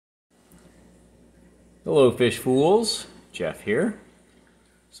Hello fish fools, Jeff here.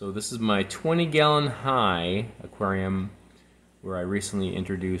 So this is my 20-gallon high aquarium where I recently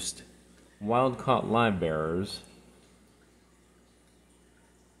introduced wild-caught live bearers,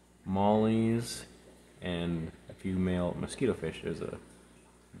 mollies, and a few male mosquito fish. There's a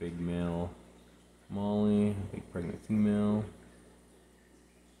big male molly, a big pregnant female,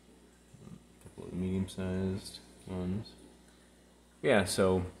 a couple of medium-sized ones. Yeah,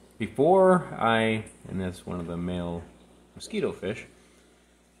 so and that's one of the male mosquito fish.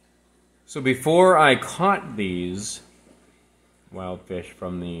 So before I caught these wild fish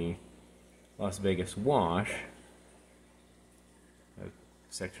from the Las Vegas wash, a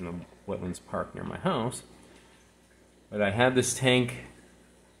section of Wetlands Park near my house, but I had this tank.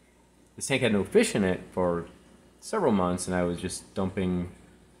 This tank had no fish in it for several months, and I was just dumping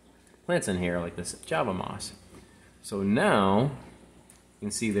plants in here like this Java moss. So now you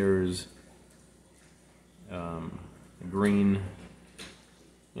can see there's green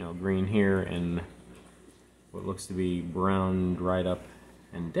here and what looks to be brown, dried up,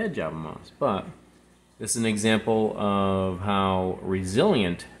 and dead Java moss. But this is an example of how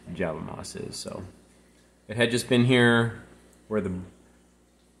resilient Java moss is. So it had just been here where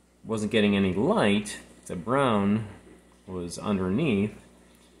wasn't getting any light. The brown was underneath,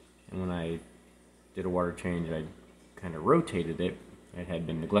 and when I did a water change, I kind of rotated it. It had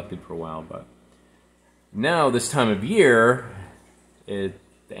been neglected for a while, but now this time of year, the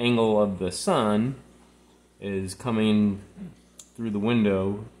angle of the sun is coming through the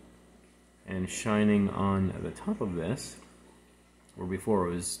window and shining on the top of this, where before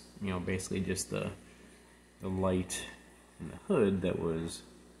it was, basically just the light in the hood that was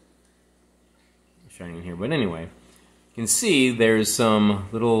shining here. But anyway, you can see there's some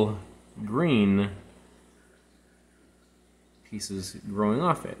little green pieces growing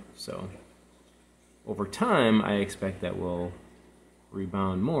off it. So over time, I expect that will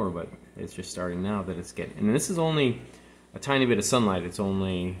rebound more, but it's just starting now that it's getting, and this is only a tiny bit of sunlight. It's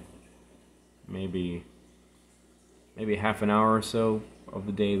only maybe half an hour or so of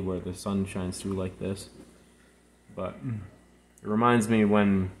the day where the sun shines through like this. But it reminds me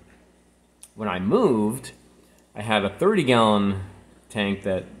when I moved, I had a 30-gallon tank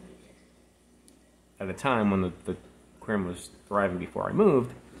that at a time when the aquarium was thriving before I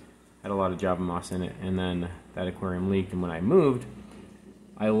moved, had a lot of Java moss in it, and then that aquarium leaked, and when I moved,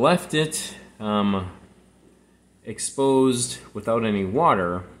 I left it exposed without any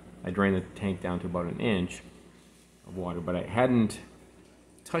water. I drained the tank down to about an inch of water, but I hadn't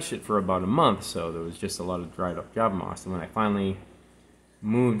touched it for about a month, so there was just a lot of dried up Java moss. And when I finally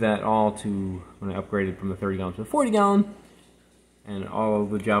moved that all to, when I upgraded from the 30-gallon to the 40-gallon, and all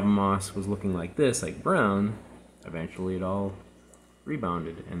of the Java moss was looking like this, like brown, eventually it all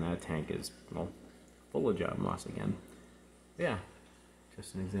rebounded, and that tank is, well, full of Java moss again. Yeah,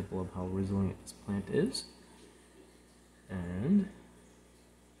 just an example of how resilient this plant is. And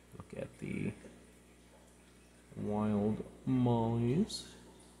look at the wild mollies.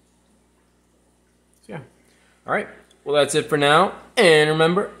 So yeah. Alright, well that's it for now. And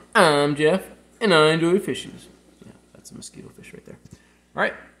remember, I'm Jeff, and I enjoy fishies. Yeah, that's a mosquito fish right there.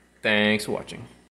 Alright, thanks for watching.